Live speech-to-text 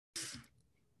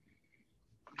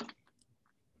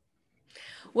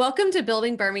Welcome to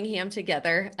Building Birmingham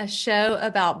Together, a show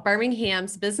about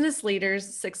Birmingham's business leaders,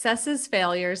 successes,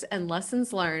 failures, and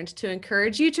lessons learned to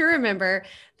encourage you to remember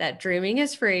that dreaming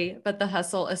is free, but the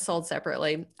hustle is sold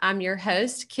separately. I'm your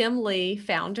host, Kim Lee,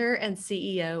 founder and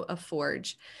CEO of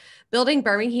Forge. Building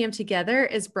Birmingham Together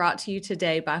is brought to you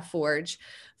today by Forge.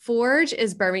 Forge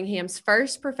is Birmingham's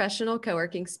first professional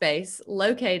co-working space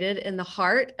located in the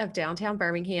heart of downtown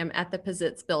Birmingham at the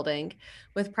Pizitz building.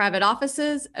 With private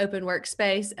offices, open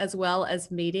workspace, as well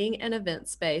as meeting and event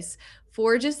space,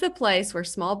 Forge is the place where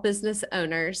small business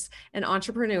owners and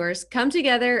entrepreneurs come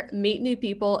together, meet new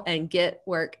people, and get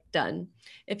work done.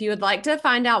 If you would like to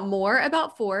find out more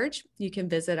about Forge, you can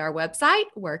visit our website,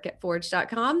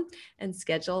 workatforge.com, and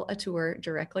schedule a tour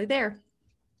directly there.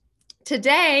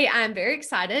 Today, I'm very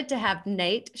excited to have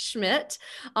Nate Schmidt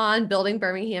on Building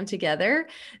Birmingham Together.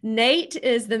 Nate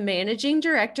is the managing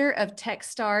director of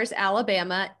Techstars,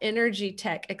 Alabama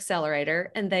EnergyTech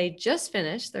Accelerator, and they just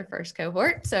finished their first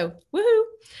cohort, so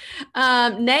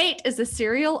woohoo! Nate is a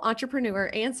serial entrepreneur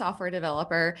and software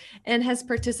developer and has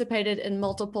participated in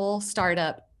multiple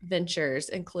startup ventures,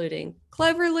 including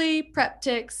Cloverly,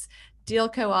 Preptix, Deal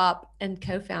Co-op, and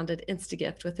co-founded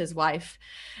Instagift with his wife.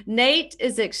 Nate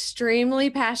is extremely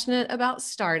passionate about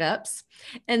startups,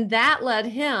 and that led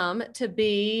him to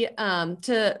be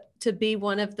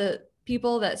one of the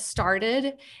people that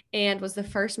started and was the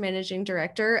first managing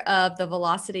director of the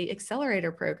Velocity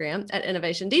Accelerator program at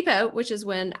Innovation Depot, which is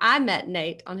when I met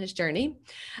Nate on his journey.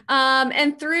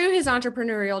 And through his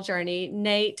entrepreneurial journey,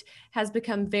 Nate has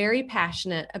become very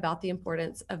passionate about the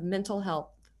importance of mental health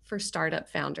for startup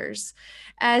founders.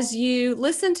 As you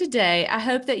listen today, I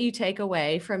hope that you take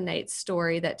away from Nate's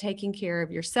story that taking care of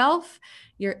yourself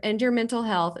and your mental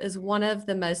health is one of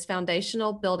the most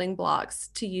foundational building blocks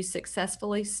to you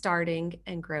successfully starting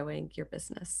and growing your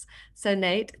business. So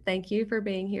Nate, thank you for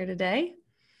being here today.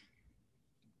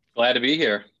 Glad to be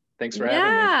here. Thanks for having me.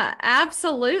 Yeah,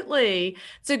 absolutely.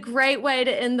 It's a great way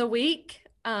to end the week.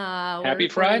 Happy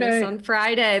Friday. On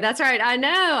Friday. That's right. I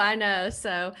know.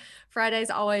 So Fridays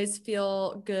always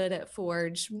feel good at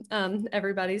Forge.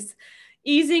 Everybody's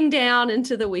easing down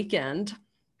into the weekend.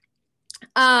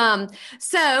 I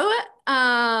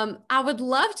would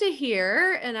love to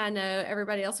hear, and I know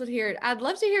everybody else would hear it, I'd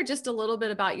love to hear just a little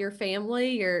bit about your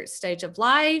family, your stage of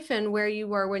life, and where you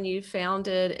were when you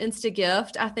founded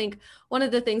Instagift. I think one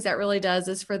of the things that really does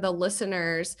is for the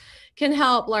listeners can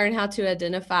help learn how to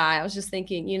identify. I was just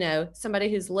thinking, somebody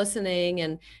who's listening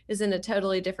and is in a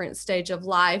totally different stage of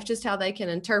life, just how they can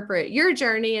interpret your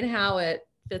journey and how it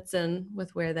fits in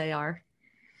with where they are.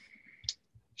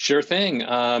 Sure thing.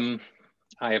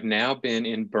 I have now been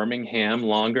in Birmingham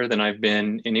longer than I've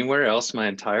been anywhere else my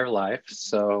entire life.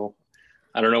 So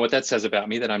I don't know what that says about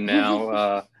me, that I'm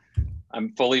now,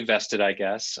 I'm fully vested, I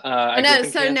guess. I know.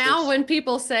 So Kansas. Now when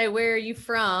people say, where are you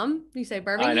from? You say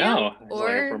Birmingham? I know.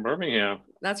 I'm from Birmingham.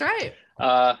 That's right.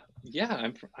 Yeah,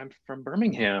 I'm from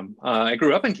Birmingham. I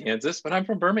grew up in Kansas, but I'm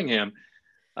from Birmingham.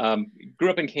 Grew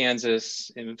up in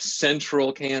Kansas, in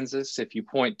central Kansas. If you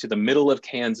point to the middle of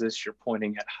Kansas, you're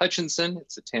pointing at Hutchinson.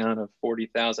 It's a town of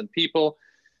 40,000 people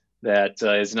that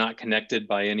is not connected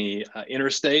by any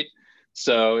interstate.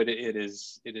 So it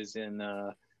is in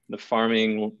the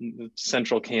farming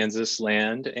central Kansas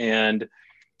land, and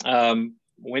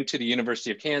went to the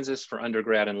University of Kansas for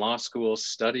undergrad and law school,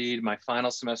 studied my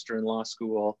final semester in law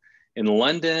school in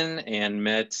London, and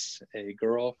met a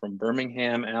girl from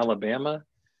Birmingham, Alabama.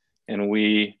 And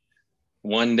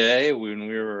one day when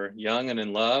we were young and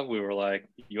in love, we were like,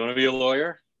 you want to be a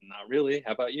lawyer? Not really.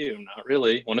 How about you? Not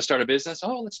really. Want to start a business?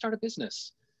 Oh, let's start a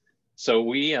business. So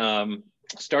we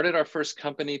started our first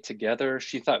company together.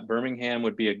 She thought Birmingham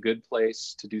would be a good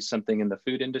place to do something in the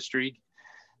food industry.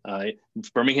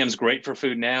 Birmingham's great for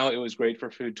food now. It was great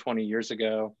for food 20 years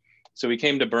ago. So we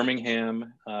came to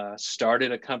Birmingham,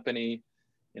 started a company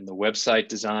in the website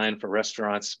design for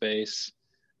restaurant space,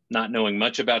 not knowing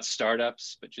much about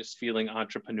startups, but just feeling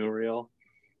entrepreneurial.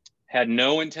 Had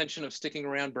no intention of sticking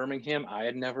around Birmingham. I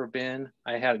had never been.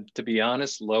 I had, to be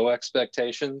honest, low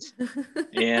expectations,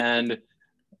 and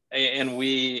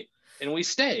we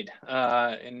stayed.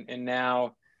 And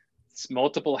now it's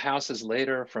multiple houses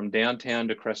later, from downtown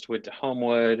to Crestwood to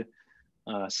Homewood,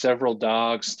 several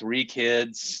dogs, 3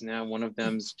 kids. Now one of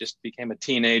them's just became a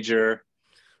teenager.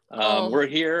 We're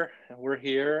here,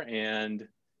 and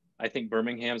I think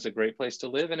Birmingham's a great place to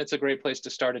live, and it's a great place to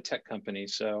start a tech company.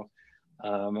 So,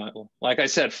 like I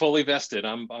said, fully vested.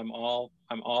 I'm all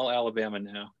Alabama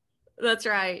now. That's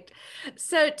right.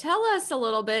 So tell us a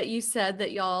little bit. You said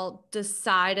that y'all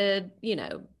decided,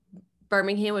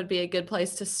 Birmingham would be a good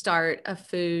place to start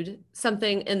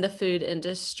something in the food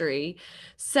industry.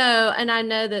 So, and I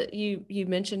know that you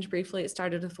mentioned briefly it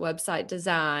started with website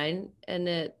design and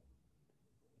it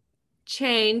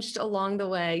changed along the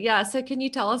way. Yeah. So can you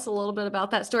tell us a little bit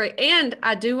about that story? And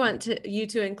I do want you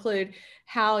to include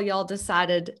how y'all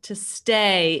decided to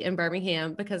stay in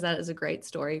Birmingham, because that is a great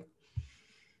story.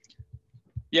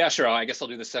 Yeah, sure. I guess I'll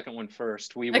do the second one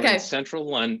first. We were in central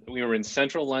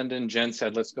London. Jen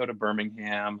said, let's go to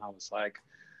Birmingham. I was like,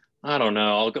 I don't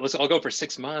know. I'll go for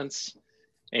 6 months.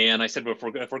 And I said, well,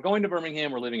 if we're going to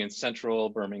Birmingham, we're living in central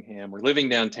Birmingham. We're living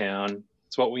downtown.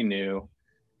 It's what we knew.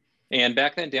 And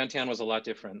back then, downtown was a lot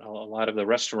different. A lot of the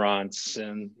restaurants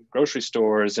and grocery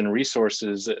stores and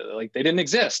resources, like they didn't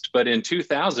exist. But in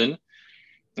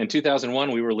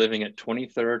 2001, we were living at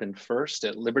 23rd and 1st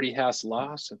at Liberty House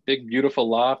Lofts, a big, beautiful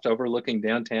loft overlooking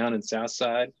downtown and South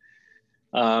Side.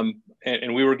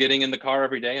 And we were getting in the car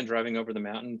every day and driving over the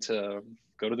mountain to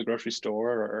go to the grocery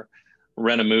store or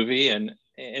rent a movie.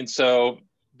 And so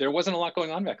there wasn't a lot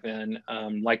going on back then,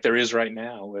 like there is right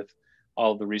now with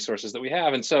all the resources that we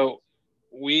have. And so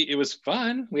it was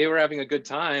fun. We were having a good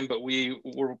time, but we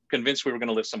were convinced we were going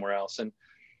to live somewhere else. And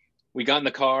we got in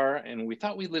the car and we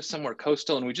thought we'd live somewhere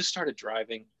coastal, and we just started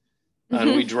driving.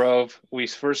 And we drove. We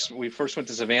first went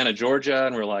to Savannah, Georgia,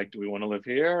 and we're like, do we want to live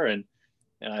here? And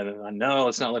no,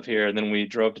 let's not live here. And then we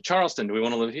drove to Charleston. Do we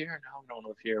want to live here? No, we don't want to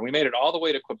live here. We made it all the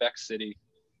way to Quebec City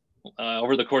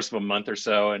over the course of a month or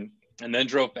so, and then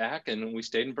drove back, and we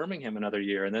stayed in Birmingham another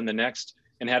year, and then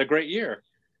and had a great year.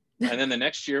 And then the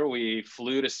next year we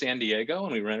flew to San Diego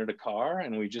and we rented a car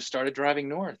and we just started driving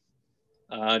north.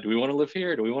 Do we want to live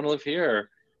here? Do we want to live here?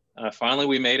 Finally,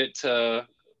 we made it to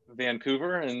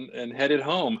Vancouver and headed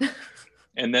home,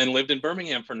 and then lived in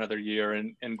Birmingham for another year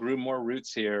and grew more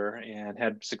roots here and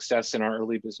had success in our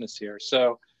early business here.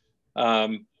 So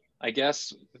I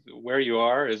guess where you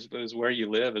are is where you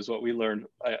live is what we learned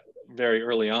very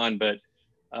early on. But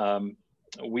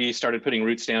we started putting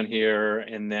roots down here,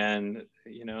 and then,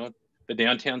 the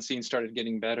downtown scene started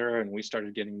getting better, and we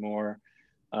started getting more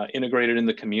integrated in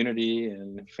the community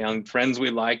and found friends we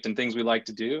liked and things we liked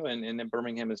to do. And then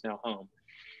Birmingham is now home.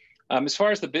 As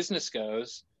far as the business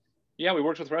goes, yeah, we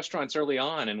worked with restaurants early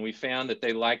on, and we found that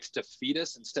they liked to feed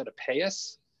us instead of pay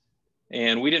us.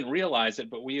 And we didn't realize it,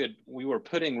 but we were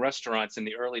putting restaurants in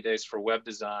the early days for web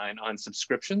design on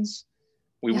subscriptions.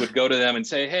 We would go to them and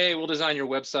say, hey, we'll design your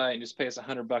website and just pay us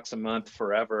 $100 a month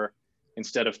forever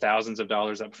instead of thousands of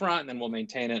dollars up front, and then we'll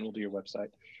maintain it and we'll do your website.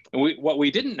 And what we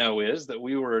didn't know is that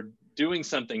we were doing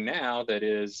something now that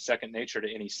is second nature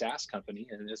to any SaaS company,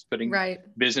 and is putting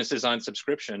businesses on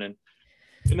subscription. And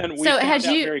then we found out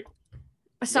very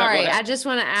Sorry, I just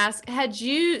want to ask, had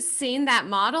you seen that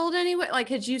modeled anyway? Like,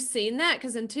 had you seen that?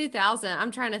 Because in 2000,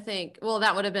 I'm trying to think, well,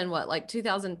 that would have been what, like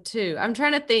 2002. I'm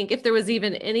trying to think if there was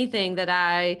even anything that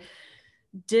I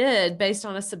did based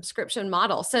on a subscription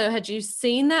model. So had you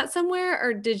seen that somewhere,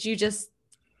 or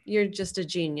you're just a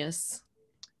genius?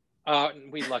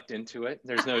 We lucked into it.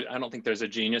 I don't think there's a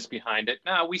genius behind it.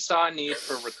 No, we saw a need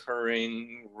for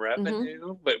recurring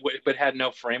revenue, but had no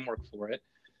framework for it.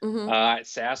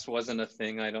 SaaS wasn't a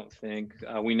thing, I don't think.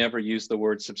 We never used the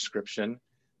word subscription.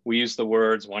 We used the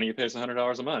words, why don't you pay us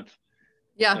 $100 a month?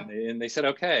 Yeah. And they said,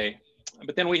 okay.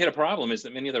 But then we hit a problem, is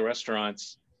that many of the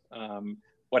restaurants,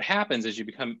 what happens is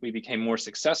we became more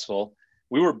successful.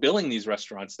 We were billing these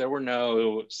restaurants. There were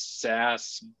no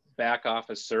SaaS back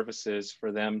office services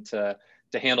for them to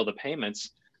handle the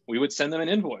payments. We would send them an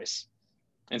invoice.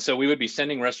 And so we would be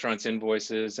sending restaurants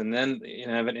invoices, and then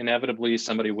inevitably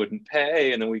somebody wouldn't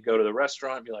pay. And then we'd go to the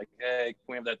restaurant and be like, hey, can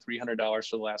we have that $300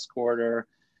 for the last quarter?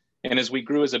 And as we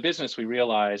grew as a business, we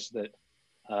realized that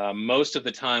most of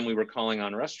the time we were calling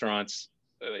on restaurants,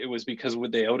 it was because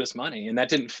they owed us money, and that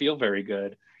didn't feel very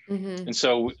good. And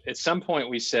so at some point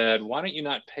we said, why don't you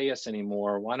not pay us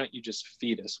anymore? Why don't you just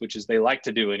feed us? Which is they like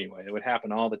to do anyway. It would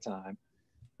happen all the time,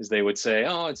 is they would say,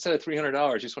 oh, instead of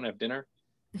 $300, you just want to have dinner.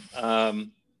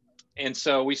 And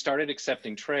so we started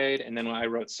accepting trade. And then I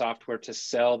wrote software to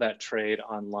sell that trade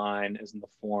online as in the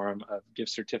form of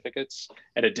gift certificates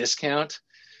at a discount.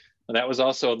 That was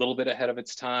also a little bit ahead of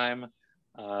its time,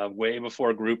 way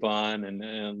before Groupon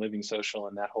and Living Social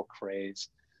and that whole craze.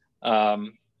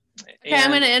 Okay, I'm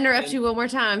going to interrupt you one more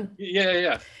time.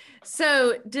 Yeah.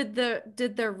 So did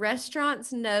the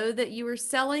restaurants know that you were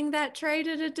selling that trade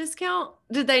at a discount?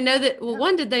 Did they know that? Well,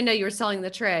 one, did they know you were selling the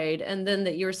trade, and then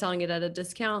that you were selling it at a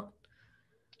discount?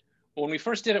 When we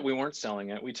first did it, we weren't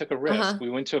selling it. We took a risk. We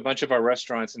went to a bunch of our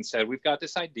restaurants and said, we've got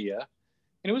this idea,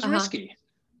 and it was risky.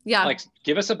 Yeah. Like,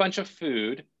 give us a bunch of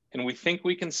food and we think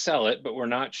we can sell it, but we're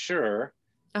not sure.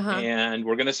 Uh-huh. and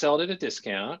we're going to sell it at a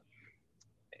discount,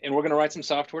 and we're going to write some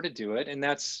software to do it. And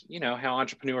that's, how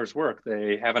entrepreneurs work.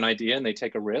 They have an idea and they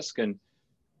take a risk. And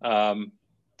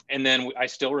then I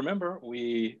still remember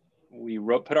we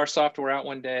put our software out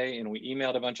one day, and we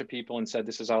emailed a bunch of people and said,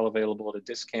 this is all available at a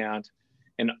discount.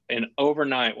 And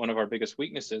overnight, one of our biggest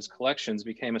weaknesses, collections,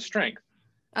 became a strength.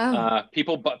 Oh,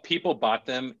 People bought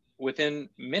them within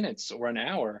minutes or an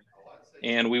hour.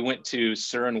 And we went to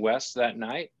Sur and West that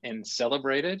night and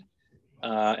celebrated.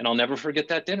 And I'll never forget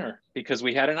that dinner, because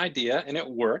we had an idea and it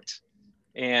worked.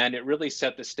 And it really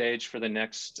set the stage for the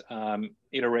next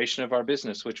iteration of our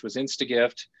business, which was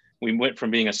Instagift. We went from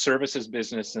being a services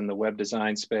business in the web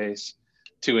design space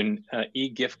to an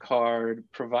e-gift card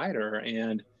provider.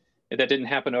 And that didn't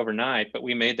happen overnight, but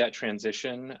we made that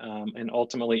transition. And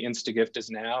ultimately, Instagift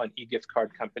is now an e-gift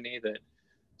card company that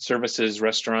services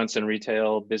restaurants and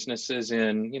retail businesses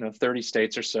in 30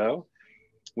 states or so.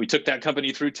 We took that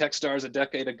company through Techstars a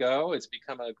decade ago. It's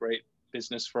become a great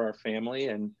business for our family,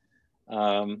 and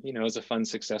it's a fun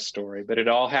success story. But it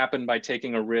all happened by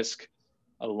taking a risk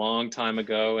a long time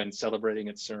ago and celebrating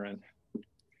at Surin.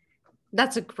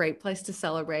 that's a great place to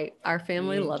celebrate. Our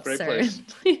family loves Great Surin.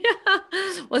 place. Yeah.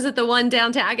 Was it the one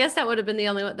downtown? I guess that would have been the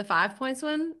only one, the 5 Points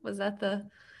one. Was that the?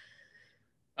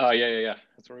 Oh, yeah.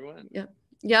 That's where we went. Yep.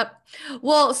 Yep.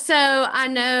 Well, so I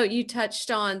know you touched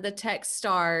on the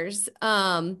Techstars,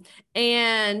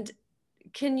 and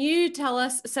can you tell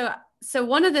us, so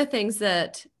one of the things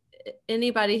that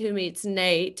anybody who meets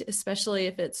Nate, especially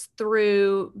if it's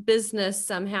through business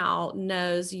somehow,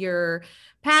 knows your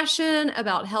passion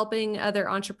about helping other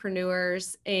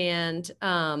entrepreneurs and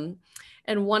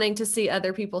wanting to see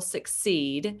other people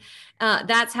succeed.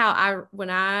 That's how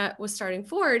when I was starting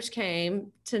Forge,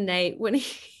 came to Nate when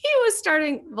he was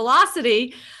starting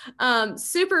Velocity,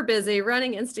 super busy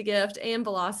running Instagift and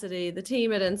Velocity, the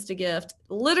team at Instagift,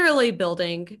 literally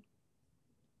building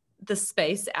the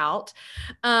space out.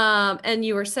 And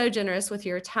you were so generous with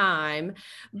your time.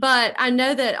 But I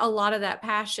know that a lot of that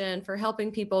passion for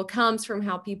helping people comes from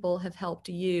how people have helped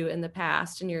you in the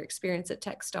past and your experience at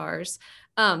Techstars.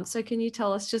 So can you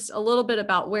tell us just a little bit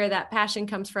about where that passion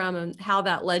comes from and how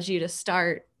that led you to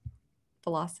start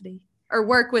Velocity, or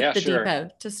work with the Sure. Depot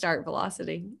to start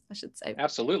Velocity, I should say?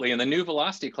 Absolutely. And the new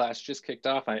Velocity class just kicked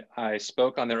off. I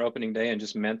spoke on their opening day and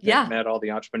just met all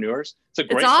the entrepreneurs. It's a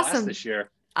great class this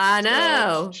year. I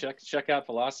know. So check out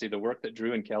Velocity. The work that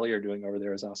Drew and Kelly are doing over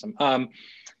there is awesome.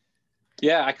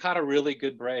 I caught a really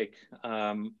good break.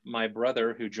 My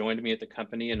brother, who joined me at the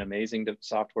company, an amazing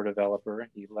software developer,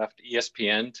 he left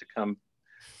ESPN to come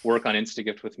work on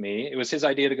Instagift with me. It was his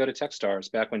idea to go to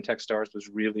Techstars back when Techstars was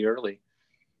really early.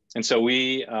 And so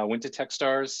we went to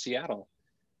Techstars Seattle.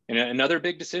 And another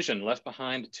big decision, left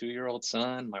behind a 2-year-old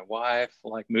son, my wife,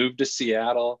 moved to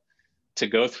Seattle to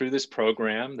go through this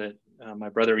program that my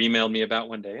brother emailed me about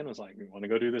one day and was like, "We want to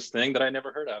go do this thing that I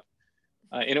never heard of."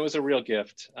 And it was a real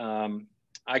gift.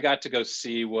 I got to go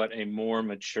see what a more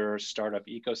mature startup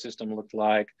ecosystem looked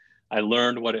like. I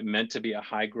learned what it meant to be a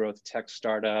high growth tech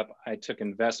startup. I took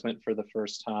investment for the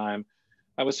first time.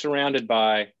 I was surrounded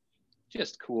by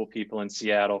just cool people in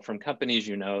Seattle, from companies,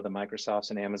 the Microsofts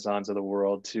and Amazons of the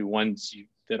world, to ones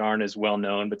that aren't as well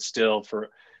known, but still for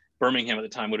Birmingham at the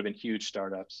time would have been huge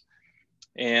startups.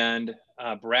 And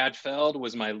Brad Feld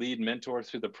was my lead mentor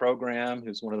through the program,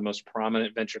 who's one of the most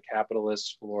prominent venture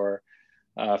capitalists for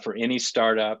any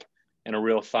startup, and a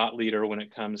real thought leader when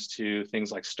it comes to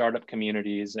things like startup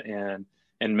communities and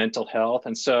mental health.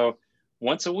 And so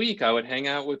once a week, I would hang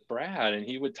out with Brad, and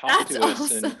he would talk to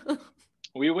us, and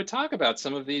we would talk about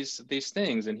some of these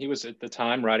things. And he was at the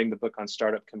time writing the book on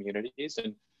startup communities.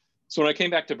 And so when I came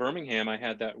back to Birmingham, I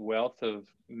had that wealth of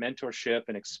mentorship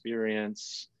and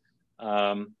experience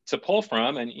to pull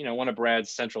from. And, one of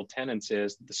Brad's central tenets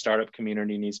is the startup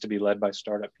community needs to be led by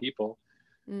startup people.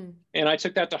 And I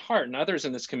took that to heart, and others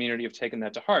in this community have taken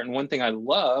that to heart. And one thing I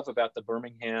love about the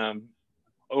Birmingham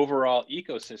overall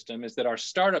ecosystem is that our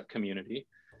startup community,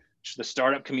 the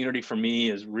startup community for me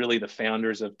is really the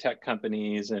founders of tech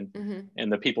companies and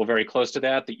the people very close to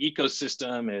that. The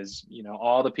ecosystem is,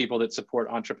 all the people that support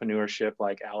entrepreneurship,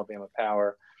 like Alabama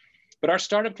Power. But our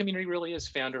startup community really is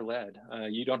founder-led.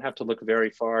 You don't have to look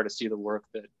very far to see the work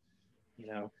that,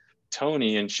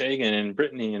 Tony and Shagan and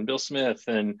Brittany and Bill Smith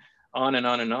and on and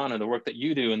on and on, and the work that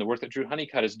you do and the work that Drew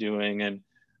Honeycutt is doing.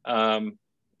 And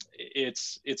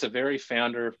it's a very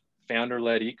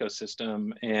founder-led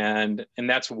ecosystem. And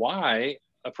that's why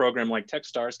a program like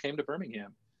Techstars came to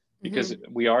Birmingham, because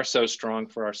we are so strong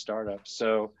for our startups.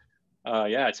 So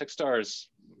Techstars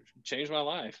changed my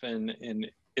life. And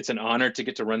it's an honor to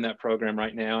get to run that program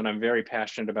right now. And I'm very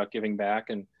passionate about giving back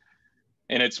and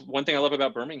And it's one thing I love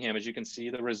about Birmingham is you can see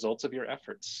the results of your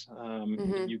efforts.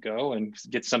 You go and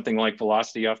get something like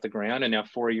Velocity off the ground, and now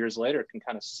 4 years later, can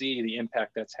kind of see the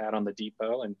impact that's had on the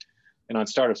depot and on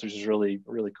startups, which is really,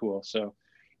 really cool. So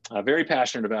very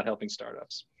passionate about helping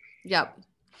startups. Yep.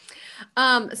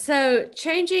 So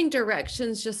changing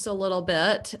directions just a little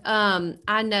bit.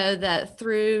 I know that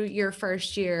through your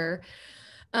first year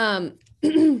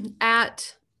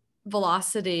at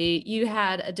Velocity, you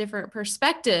had a different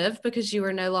perspective because you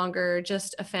were no longer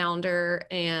just a founder,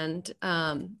 and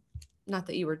not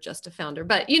that you were just a founder,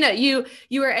 but you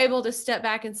were able to step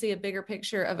back and see a bigger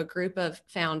picture of a group of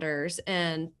founders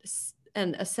and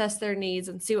assess their needs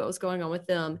and see what was going on with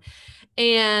them.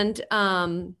 And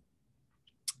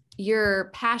your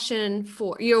passion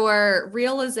for your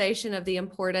realization of the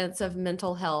importance of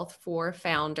mental health for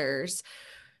founders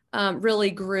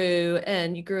really grew,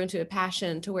 and you grew into a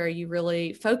passion to where you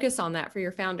really focus on that for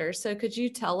your founders. So could you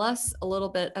tell us a little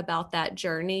bit about that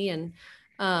journey and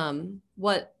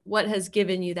what has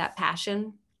given you that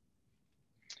passion?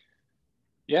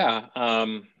 Yeah.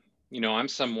 I'm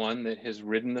someone that has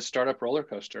ridden the startup roller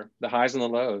coaster, the highs and the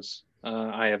lows.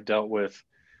 I have dealt with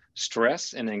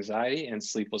stress and anxiety and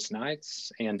sleepless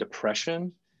nights and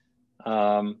depression.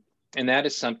 And that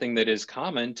is something that is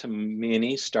common to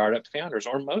many startup founders,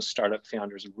 or most startup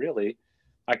founders, really.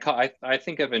 I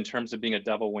think of in terms of being a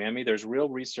double whammy. There's real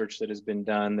research that has been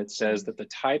done that says that the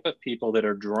type of people that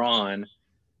are drawn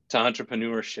to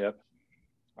entrepreneurship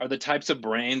are the types of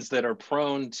brains that are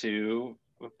prone to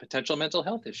potential mental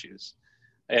health issues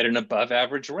at an above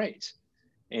average rate.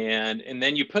 And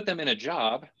then you put them in a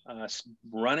job.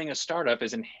 Running a startup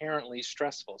is inherently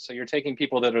stressful. So you're taking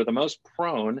people that are the most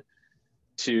prone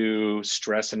to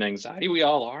stress and anxiety. We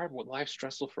all are. Life's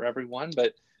stressful for everyone,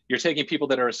 but you're taking people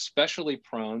that are especially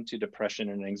prone to depression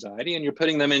and anxiety, and you're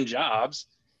putting them in jobs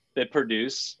that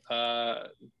produce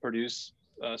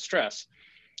stress.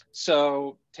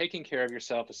 So taking care of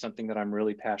yourself is something that I'm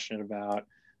really passionate about.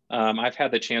 I've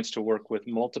had the chance to work with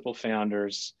multiple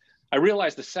founders. I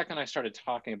realized the second I started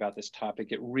talking about this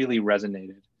topic, it really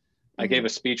resonated. I gave a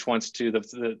speech once to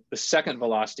the second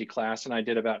Velocity class, and I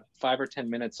did about 5 or 10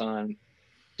 minutes on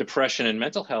depression and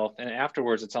mental health. And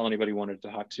afterwards, it's all anybody wanted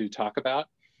to talk about.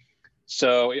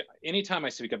 So anytime I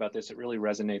speak about this, it really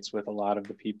resonates with a lot of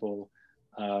the people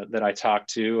that I talk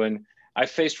to. And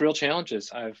I've faced real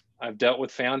challenges. I've dealt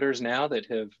with founders now that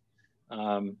have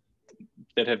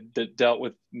dealt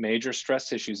with major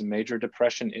stress issues and major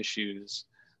depression issues.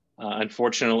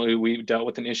 Unfortunately, we dealt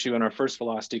with an issue in our first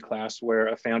Velocity class where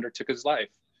a founder took his life.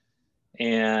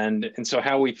 And so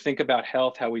how we think about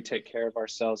health, how we take care of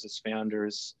ourselves as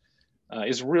founders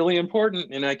is really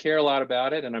important. And I care a lot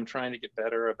about it. And I'm trying to get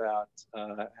better about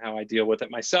how I deal with it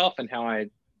myself, and how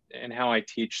I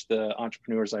teach the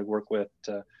entrepreneurs I work with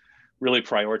to really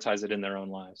prioritize it in their own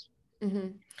lives. Mm-hmm.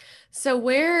 So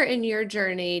where in your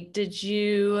journey did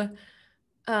you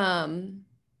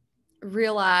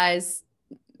realize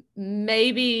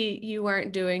maybe you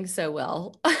weren't doing so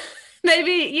well?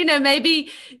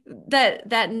 maybe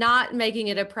that not making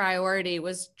it a priority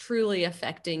was truly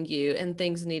affecting you and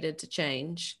things needed to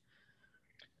change?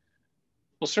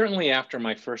 Well, certainly after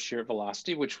my first year at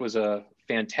Velocity, which was a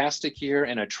fantastic year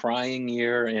and a trying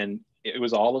year, and it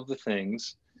was all of the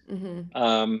things.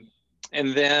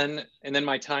 And then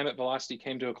my time at Velocity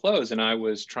came to a close, and I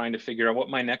was trying to figure out what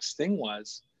my next thing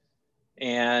was.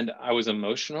 And I was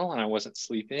emotional, and I wasn't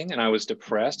sleeping, and I was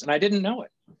depressed, and I didn't know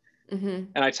it.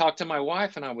 And I talked to my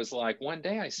wife, and I was like, one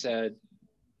day I said,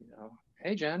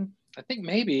 hey, Jen, I think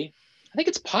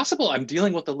it's possible I'm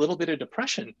dealing with a little bit of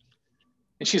depression.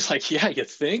 And she's like, yeah, you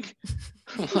think?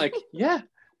 I'm like, yeah,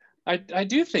 I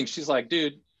do think. She's like,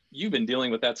 dude, you've been dealing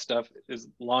with that stuff as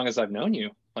long as I've known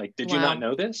you. Like, did you not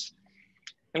know this?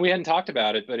 And we hadn't talked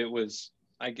about it, but it was,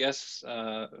 I guess,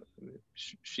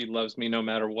 she loves me no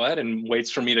matter what and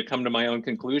waits for me to come to my own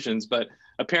conclusions. But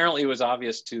apparently it was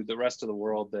obvious to the rest of the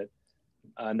world that,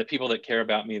 and the people that care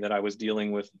about me, that I was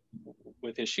dealing with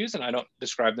issues. And I don't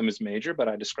describe them as major, but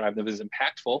I describe them as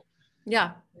impactful.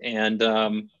 Yeah. And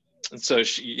so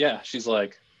she's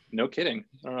like, no kidding.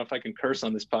 I don't know if I can curse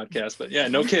on this podcast, but yeah,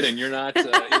 no kidding. You're not,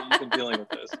 you've been dealing with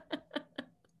this.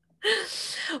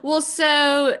 Well,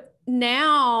 so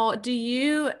now do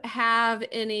you have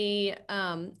any,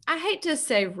 I hate to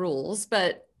say rules,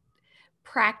 but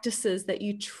practices that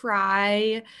you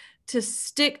try to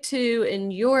stick to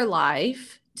in your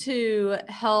life to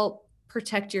help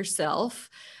protect yourself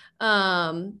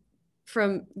from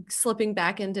slipping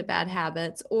back into bad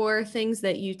habits, or things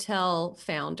that you tell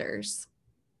founders?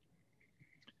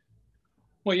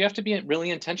 Well, you have to be really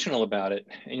intentional about it.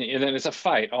 And then it's a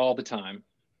fight all the time.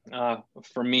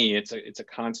 For me, it's a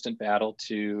constant battle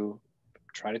to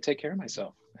try to take care of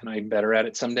myself. And I'm better at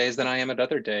it some days than I am at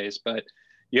other days, but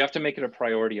you have to make it a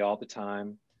priority all the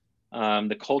time.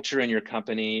 The culture in your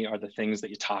company are the things that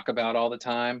you talk about all the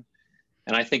time.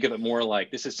 And I think of it more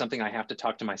like this is something I have to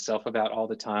talk to myself about all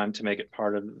the time to make it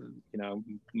part of,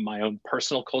 my own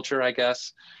personal culture, I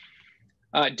guess.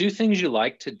 Do things you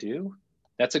like to do.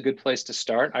 That's a good place to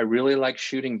start. I really like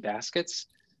shooting baskets.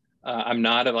 I'm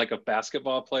not like a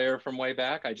basketball player from way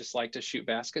back. I just like to shoot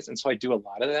baskets. And so I do a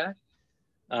lot of that.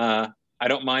 I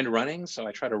don't mind running, so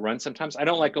I try to run sometimes. I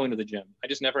don't like going to the gym. I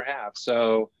just never have.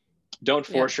 So don't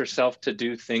force yourself to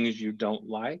do things you don't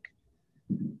like,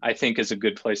 I think is a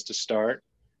good place to start.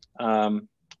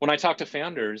 When I talk to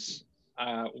founders,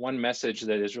 one message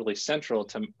that is really central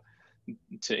to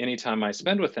any time I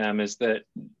spend with them is that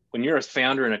when you're a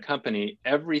founder in a company,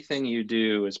 everything you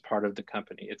do is part of the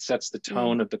company. It sets the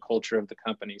tone of the culture of the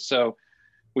company. So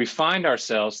we find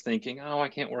ourselves thinking, oh, I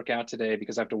can't work out today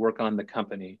because I have to work on the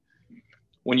company.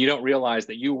 When you don't realize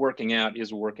that you working out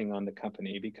is working on the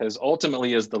company, because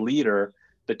ultimately as the leader,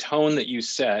 the tone that you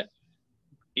set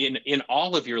in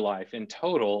all of your life in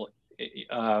total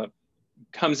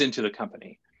comes into the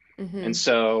company. Mm-hmm. And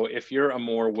so if you're a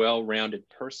more well-rounded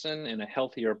person and a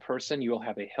healthier person, you will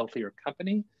have a healthier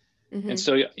company. Mm-hmm. And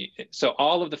so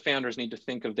all of the founders need to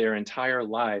think of their entire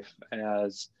life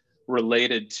as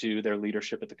related to their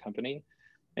leadership at the company.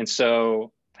 And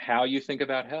so how you think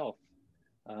about health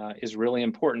is really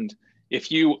important.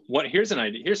 Here's an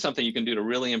idea. Here's something you can do to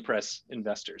really impress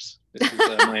investors.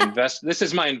 This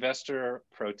is my investor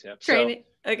pro tip. Training.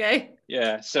 Okay.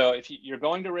 Yeah. So if you're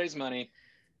going to raise money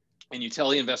and you tell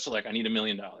the investor, like, I need $1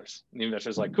 million. And the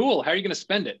investor's like, cool, how are you going to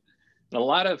spend it? And a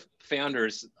lot of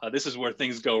founders, this is where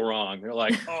things go wrong. They're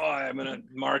like, oh, I'm going to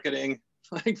marketing,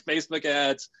 like Facebook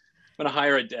ads. I'm going to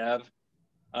hire a dev.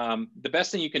 The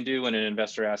best thing you can do when an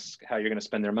investor asks how you're going to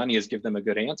spend their money is give them a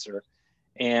good answer.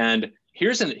 And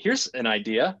here's an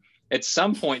idea. At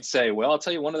some point say, well, I'll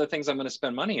tell you one of the things I'm going to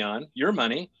spend money on, your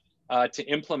money, to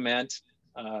implement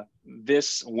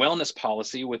this wellness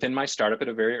policy within my startup at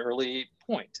a very early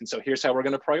point. And so here's how we're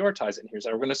going to prioritize it. And here's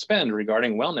how we're going to spend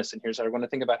regarding wellness. And here's how we're going to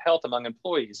think about health among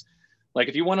employees. Like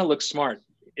if you want to look smart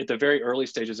at the very early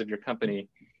stages of your company,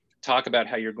 talk about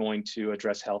how you're going to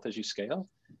address health as you scale.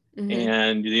 Mm-hmm.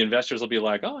 And the investors will be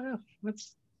like, oh yeah,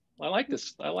 I like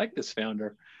this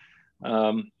founder.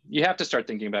 You have to start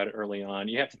thinking about it early on.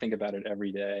 You have to think about it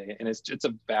every day. And it's a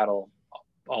battle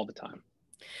all the time.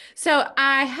 So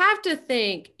I have to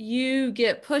think you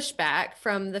get pushback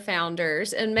from the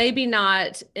founders, and maybe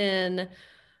not in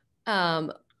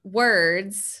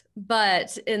words,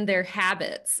 but in their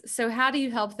habits. So how do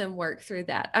you help them work through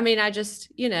that? I mean, I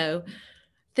just,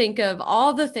 think of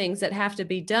all the things that have to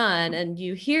be done, and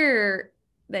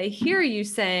they hear you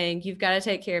saying, you've got to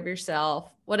take care of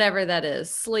yourself, whatever that is,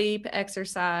 sleep,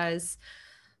 exercise,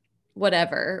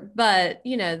 whatever. But,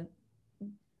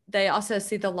 they also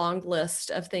see the long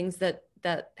list of things that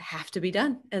have to be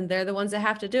done, and they're the ones that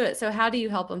have to do it. So how do you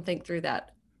help them think through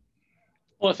that?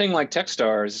 Well, a thing like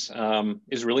Techstars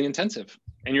is really intensive,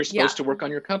 and you're supposed to work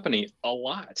on your company a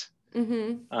lot.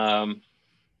 Mm-hmm.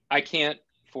 I can't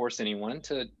force anyone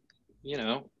to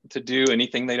do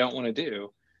anything they don't want to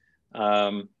do.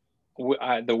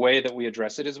 The way that we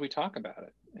address it is we talk about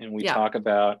it, and we talk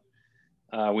about,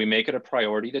 we make it a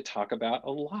priority to talk about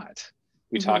a lot.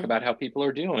 We mm-hmm. talk about how people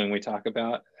are doing. We talk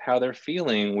about how they're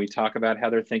feeling. We talk about how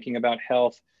they're thinking about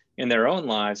health in their own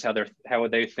lives, how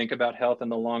they think about health in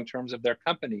the long terms of their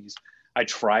companies. I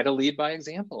try to lead by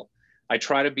example. I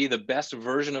try to be the best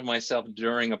version of myself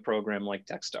during a program like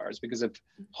Techstars, because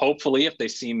hopefully if they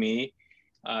see me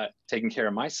taking care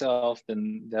of myself,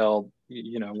 then they'll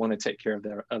want to take care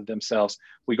of themselves.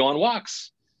 We go on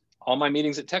walks. All my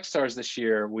meetings at Techstars this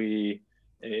year,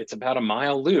 it's about a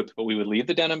mile loop, but we would leave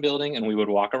the Denham building and we would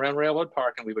walk around Railroad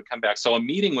Park and we would come back. So a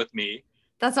meeting with me,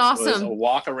 that's awesome, was a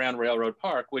walk around Railroad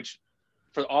Park, which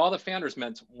for all the founders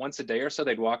meant once a day or so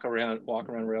they'd walk around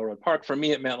Railroad Park. For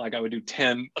me, it meant like I would do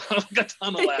 10, like a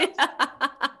ton of laps.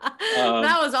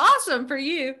 That was awesome for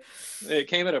you. It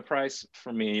came at a price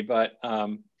for me, but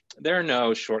there are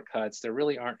no shortcuts. There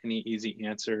really aren't any easy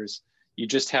answers. You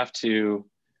just have to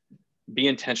be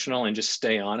intentional and just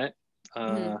stay on it.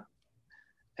 Mm-hmm.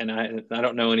 And I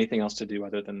don't know anything else to do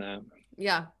other than that.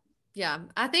 Yeah. Yeah.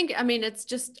 It's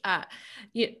just,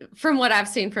 from what I've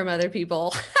seen from other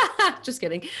people, just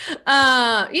kidding.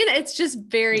 It's just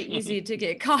very easy to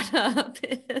get caught up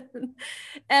in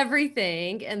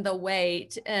everything and the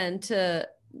weight, and to,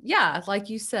 like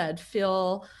you said,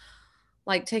 feel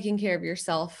like taking care of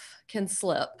yourself can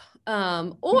slip.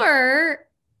 Or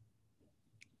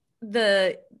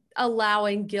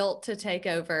allowing guilt to take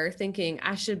over, thinking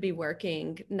I should be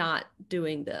working, not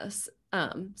doing this.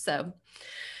 So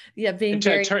yeah, being And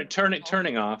very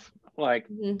turning off, like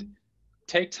Mhm.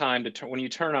 take time to turn, when you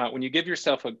turn on, when you give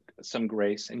yourself some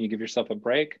grace and you give yourself a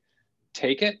break,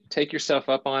 take yourself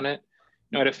up on it.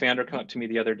 You know, I had a founder come up to me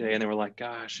the other day and they were like,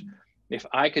 gosh, if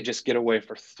I could just get away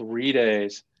for 3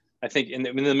 days, I think in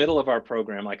the middle of our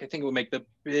program, like I think it would make the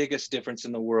biggest difference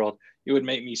in the world. It would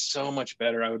make me so much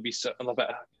better. I would be so,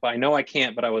 but I know I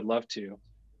can't, but I would love to.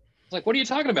 It's like, what are you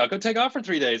talking about? Go take off for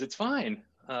 3 days. It's fine.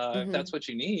 If that's what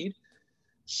you need.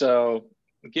 So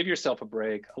give yourself a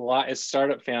break. A lot as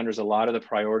startup founders, a lot of the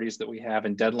priorities that we have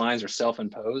and deadlines are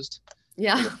self-imposed.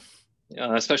 Yeah.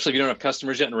 Especially if you don't have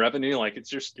customers yet in revenue, like it's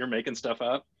just, you're making stuff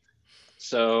up.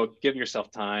 So give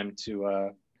yourself time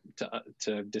to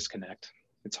disconnect.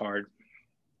 It's hard.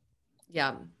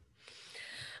 Yeah.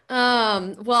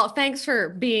 Well, thanks for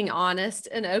being honest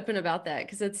and open about that.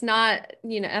 Cause it's not,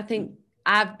 I think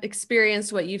I've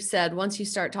experienced what you've said. Once you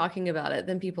start talking about it,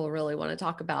 then people really want to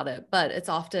talk about it, but it's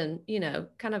often,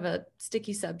 kind of a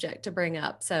sticky subject to bring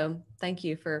up. So thank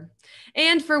you for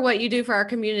what you do for our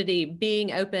community,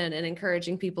 being open and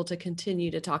encouraging people to continue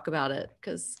to talk about it,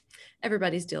 because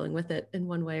everybody's dealing with it in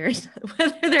one way or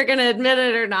whether they're going to admit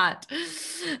it or not.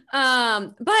 But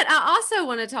I also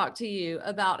want to talk to you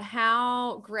about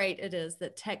how great it is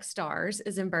that Techstars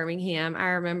is in Birmingham. I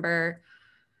remember,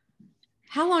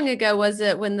 how long ago was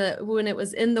it when it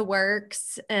was in the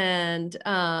works, and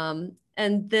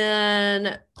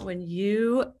then when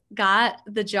you got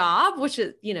the job, which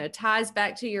is, ties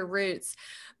back to your roots.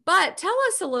 But tell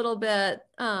us a little bit,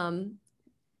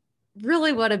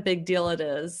 really what a big deal it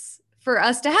is for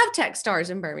us to have Techstars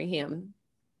in Birmingham.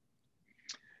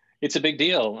 It's a big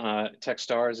deal.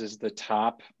 Techstars is the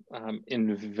top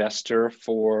investor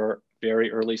for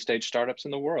very early stage startups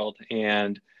in the world.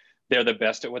 And they're the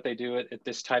best at what they do at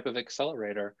this type of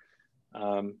accelerator.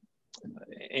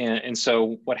 And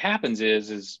so what happens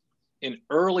is in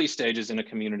early stages in a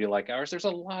community like ours, there's a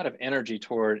lot of energy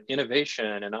toward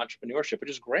innovation and entrepreneurship, which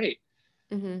is great.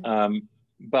 Mm-hmm.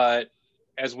 But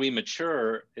as we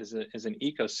mature as an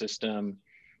ecosystem,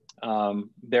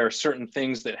 there are certain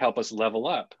things that help us level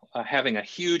up. Having a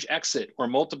huge exit or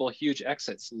multiple huge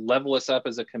exits level us up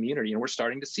as a community, and we're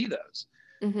starting to see those.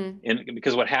 Mm-hmm. And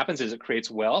because what happens is it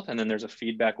creates wealth, and then there's a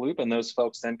feedback loop, and those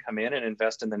folks then come in and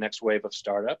invest in the next wave of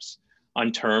startups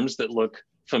on terms that look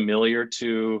familiar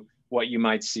to what you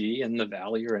might see in the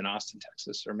Valley or in Austin,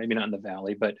 Texas, or maybe not in the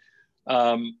Valley, but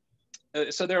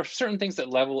so there are certain things that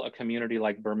level a community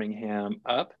like Birmingham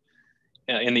up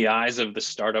in the eyes of the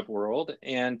startup world.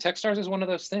 And Techstars is one of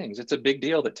those things. It's a big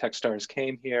deal that Techstars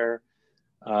came here.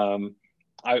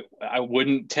 I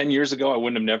wouldn't, 10 years ago,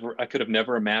 I could have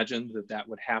never imagined that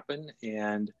would happen.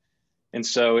 And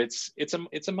so it's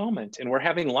a moment, and we're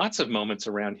having lots of moments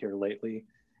around here lately.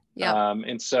 Yeah.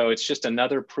 And so it's just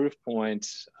another proof point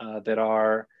that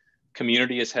our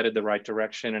community is headed the right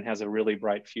direction and has a really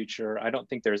bright future. I don't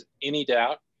think there's any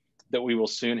doubt that we will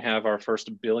soon have our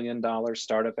first $1 billion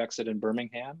startup exit in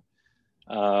Birmingham.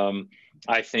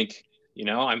 I think,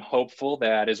 I'm hopeful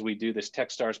that as we do this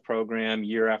Techstars program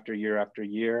year after year after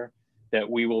year, that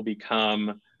we will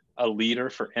become a leader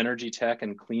for energy tech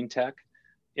and clean tech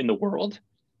in the world.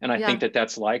 And I think that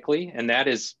that's likely. And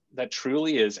that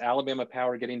truly is Alabama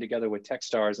Power getting together with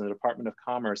Techstars and the Department of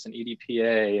Commerce and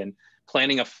EDPA and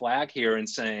planting a flag here and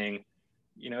saying,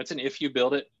 it's an, if you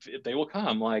build it, they will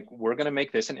come. Like, we're going to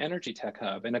make this an energy tech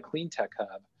hub and a clean tech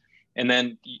hub. And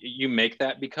then you make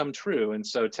that become true. And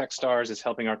so Techstars is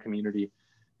helping our community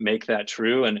make that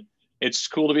true. And it's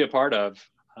cool to be a part of.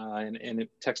 And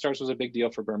Techstars was a big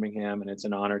deal for Birmingham, and it's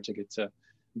an honor to get to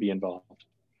be involved.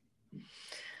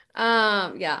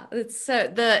 Yeah, it's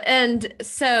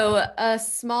so a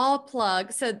small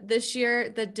plug. So this year,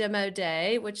 the demo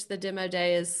day, which the demo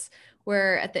day is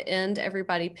where at the end,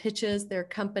 everybody pitches their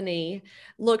company,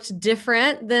 looked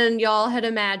different than y'all had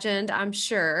imagined, I'm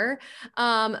sure.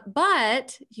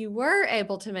 But you were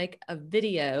able to make a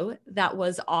video that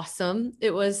was awesome.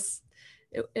 It wasn't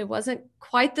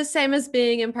quite the same as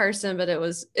being in person, but it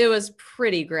was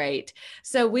pretty great.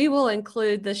 So we will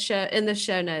include the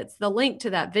show notes, the link to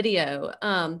that video.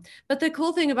 But the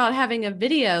cool thing about having a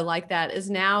video like that is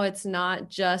now it's not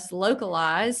just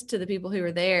localized to the people who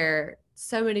are there.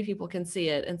 So many people can see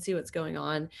it and see what's going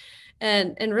on,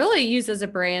 and really use as a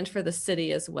brand for the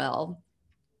city as well.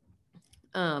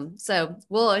 So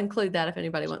we'll include that if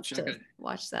anybody wants to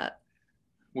watch that.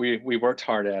 We worked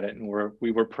hard at it, and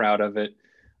we were proud of it.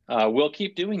 We'll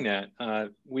keep doing that.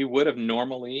 We would have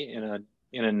normally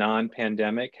in a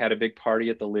non-pandemic had a big party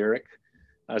at the Lyric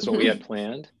as what we had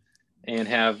planned. and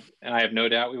I have no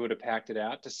doubt we would have packed it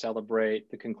out to celebrate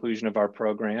the conclusion of our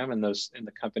program and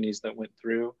the companies that went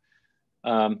through.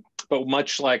 But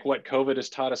much like what COVID has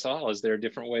taught us all, is there are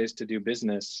different ways to do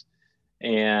business,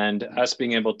 and us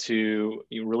being able to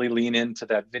really lean into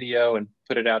that video and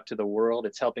put it out to the world.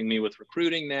 It's helping me with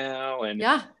recruiting now, and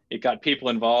it got people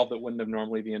involved that wouldn't have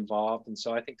normally be involved. And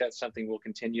so I think that's something we'll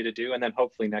continue to do. And then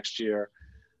hopefully next year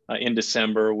in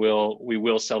December, we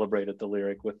will celebrate at the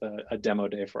Lyric with a demo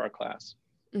day for our class.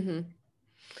 Mm-hmm.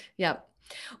 Yep.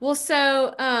 Well,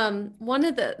 so one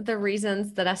of the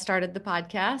reasons that I started the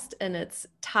podcast, and it's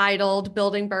titled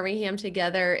Building Birmingham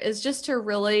Together, is just to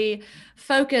really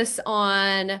focus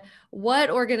on what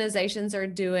organizations are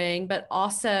doing, but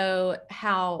also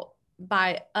how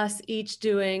by us each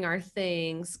doing our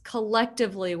things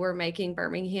collectively, we're making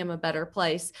Birmingham a better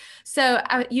place. So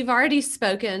you've already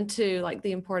spoken to like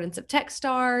the importance of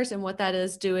Techstars and what that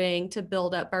is doing to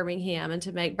build up Birmingham and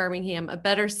to make Birmingham a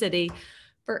better city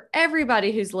for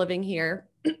everybody who's living here,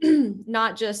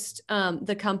 not just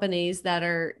the companies that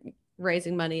are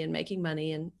raising money and making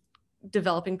money and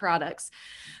developing products.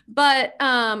 But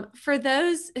for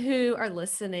those who are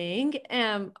listening,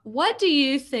 what do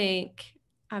you think,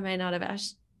 I may not have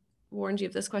warned you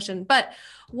of this question, but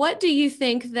what do you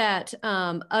think that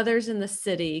others in the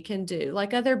city can do,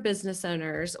 like other business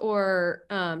owners or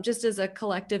just as a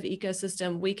collective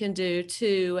ecosystem we can do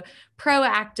to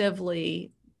proactively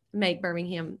make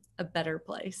Birmingham a better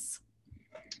place?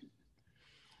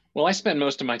 Well, I spend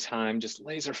most of my time just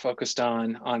laser focused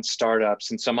on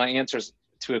startups. And so my answers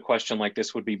to a question like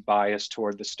this would be biased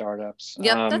toward the startups.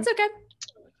 Yep, that's okay.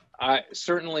 I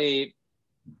certainly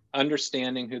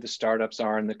understanding who the startups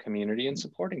are in the community and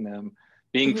supporting them,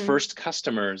 being first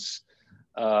customers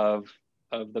of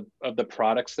the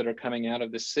products that are coming out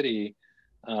of the city,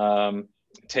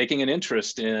 taking an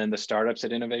interest in the startups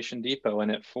at Innovation Depot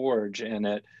and at Forge and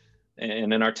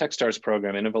in our Techstars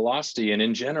program and in Velocity and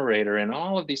in Generator and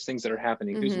all of these things that are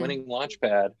happening, who's winning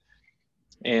Launchpad,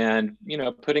 and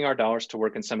putting our dollars to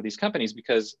work in some of these companies,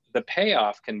 because the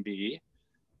payoff can be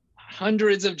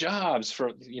hundreds of jobs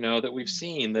for that we've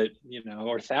seen, that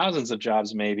or thousands of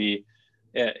jobs maybe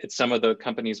at some of the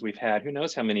companies we've had. Who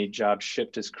knows how many jobs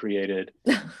Shift has created.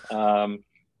 And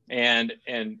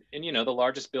the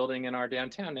largest building in our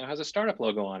downtown now has a startup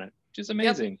logo on it, which is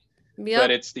amazing. Yep.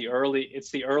 But it's the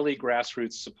early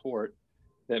grassroots support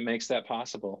that makes that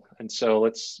possible. And so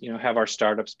let's have our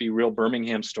startups be real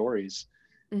Birmingham stories.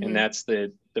 And that's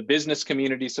the business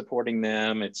community supporting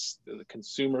them. It's the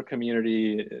consumer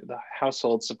community, the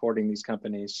household supporting these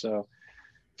companies. So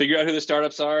figure out who the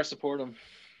startups are, support them.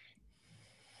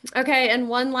 Okay. And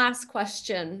one last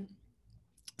question.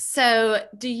 So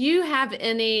do you have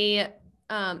any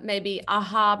maybe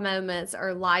aha moments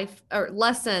or life or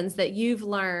lessons that you've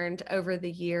learned over the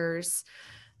years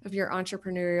of your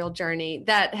entrepreneurial journey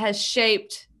that has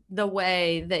shaped the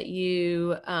way that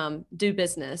you do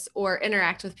business or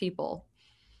interact with people?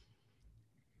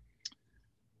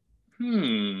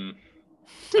 I'm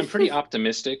pretty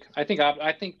optimistic. I think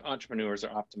entrepreneurs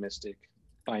are optimistic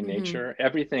by nature.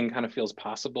 Everything kind of feels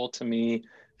possible to me.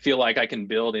 Feel like I can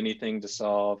build anything to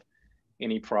solve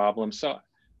any problem. So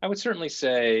I would certainly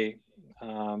say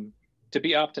to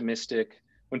be optimistic.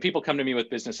 When people come to me with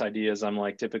business ideas, I'm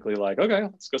typically like, okay,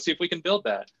 let's go see if we can build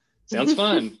that. Sounds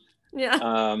fun.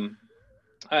 Yeah.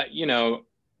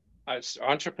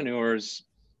 Entrepreneurs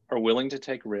are willing to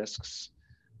take risks.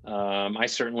 I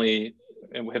certainly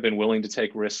have been willing to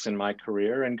take risks in my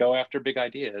career and go after big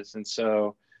ideas. And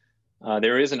so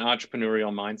there is an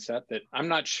entrepreneurial mindset that I'm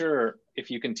not sure if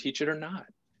you can teach it or not.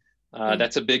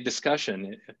 That's a big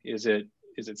discussion. Is it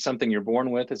something you're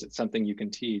born with? Is it something you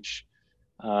can teach?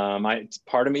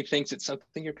 Part of me thinks it's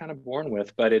something you're kind of born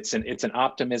with, but it's an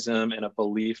optimism and a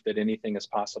belief that anything is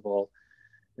possible.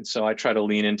 And so I try to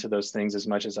lean into those things as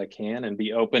much as I can and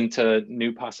be open to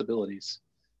new possibilities.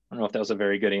 I don't know if that was a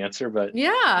very good answer, but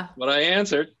yeah, what I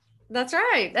answered. That's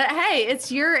right. Hey, it's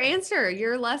your answer,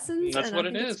 your lessons. That's what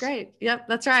it is. It's great. Yep,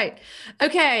 that's right.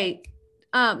 Okay.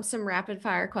 Some rapid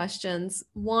fire questions.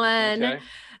 One,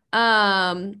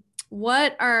 okay.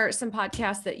 What are some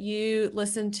podcasts that you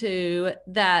listen to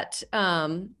that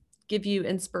give you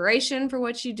inspiration for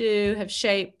what you do, have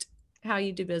shaped how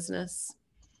you do business?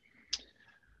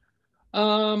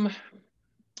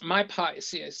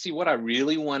 See, what I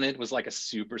really wanted was like a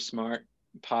super smart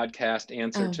podcast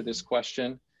answer to this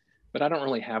question, but I don't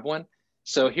really have one.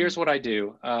 So here's what I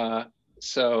do.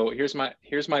 So here's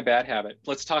my bad habit.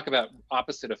 Let's talk about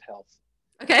opposite of health.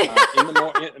 Okay.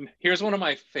 Here's one of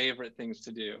my favorite things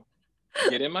to do.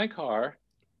 Get in my car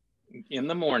in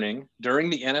the morning during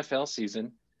the NFL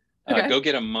season, Okay. Go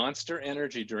get a Monster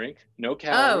energy drink, no Oh,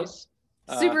 calories.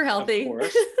 super Of healthy.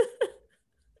 course.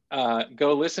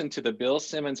 Go listen to the Bill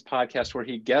Simmons podcast where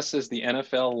he guesses the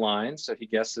NFL line. So he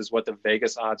guesses what the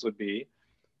Vegas odds would be.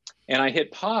 And I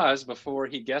hit pause before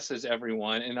he guesses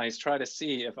everyone. And I try to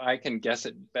see if I can guess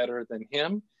it better than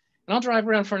him. And I'll drive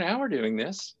around for an hour doing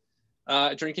this,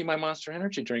 drinking my Monster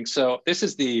energy drink. So this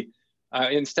is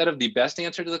instead of the best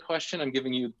answer to the question, I'm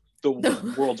giving you the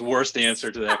world's worst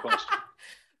answer to that question.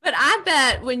 But I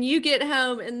bet when you get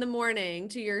home in the morning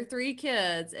to your 3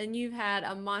 kids and you've had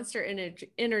a Monster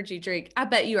energy drink, I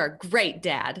bet you are a great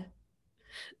dad.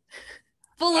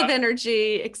 Full of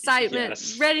energy, excitement,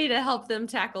 yes. ready to help them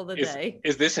tackle the day.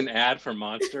 Is this an ad for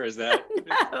Monster? Is that?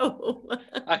 No.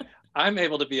 I'm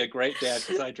able to be a great dad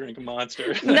because I drink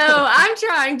Monster. No, I'm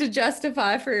trying to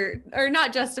justify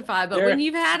but when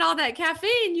you've had all that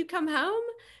caffeine, you come home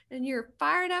and you're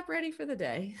fired up, ready for the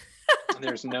day.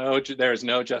 There's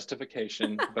no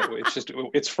justification, but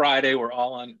it's Friday.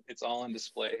 It's all on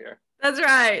display here. That's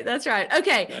right.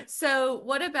 Okay. So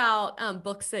what about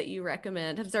books that you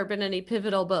recommend? Have there been any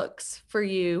pivotal books for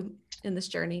you in this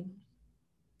journey?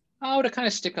 Oh, to kind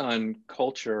of stick on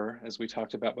culture, as we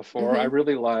talked about before, I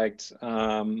really liked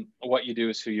What You Do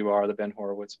Is Who You Are, the Ben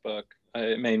Horowitz book.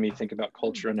 It made me think about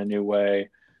culture in a new way.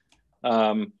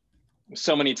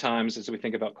 So many times as we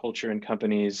think about culture in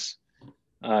companies,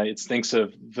 it thinks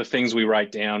of the things we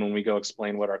write down when we go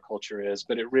explain what our culture is,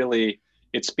 but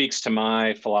it speaks to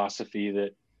my philosophy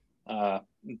that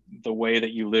the way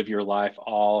that you live your life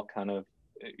all kind of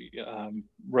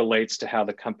relates to how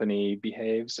the company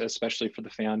behaves, especially for the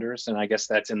founders. And I guess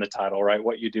that's in the title, right?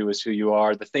 What you do is who you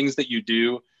are. The things that you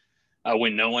do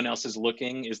when no one else is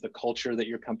looking is the culture that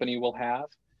your company will have.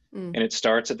 And it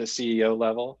starts at the CEO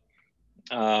level.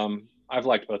 I've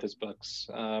liked both his books.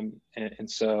 And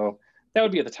so that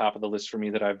would be at the top of the list for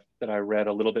me that I read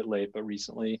a little bit late, but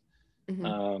recently.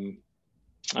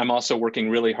 I'm also working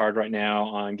really hard right now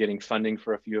on getting funding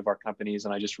for a few of our companies.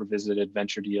 And I just revisited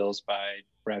Venture Deals by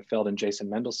Brad Feld and Jason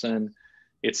Mendelson.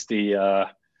 It's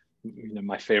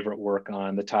my favorite work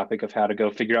on the topic of how to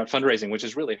go figure out fundraising, which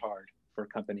is really hard for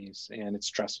companies and it's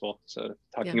stressful. So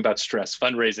talking about stress,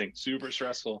 fundraising, super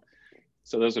stressful.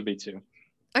 So those would be 2.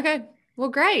 Okay. Well,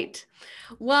 great.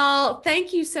 Well,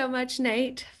 thank you so much,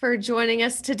 Nate, for joining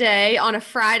us today on a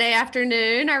Friday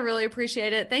afternoon. I really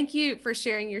appreciate it. Thank you for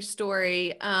sharing your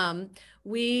story.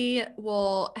 We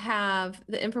will have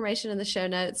the information in the show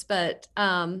notes, but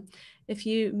if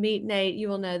you meet Nate, you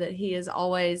will know that he is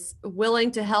always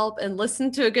willing to help and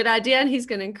listen to a good idea, and he's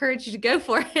going to encourage you to go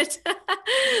for it.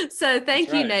 So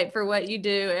thank you, Nate, for what you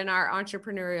do in our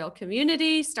entrepreneurial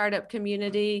community, startup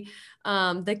community,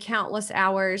 the countless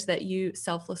hours that you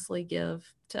selflessly give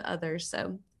to others.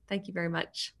 So thank you very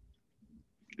much.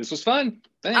 This was fun.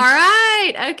 Thanks. All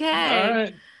right. Okay. All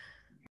right.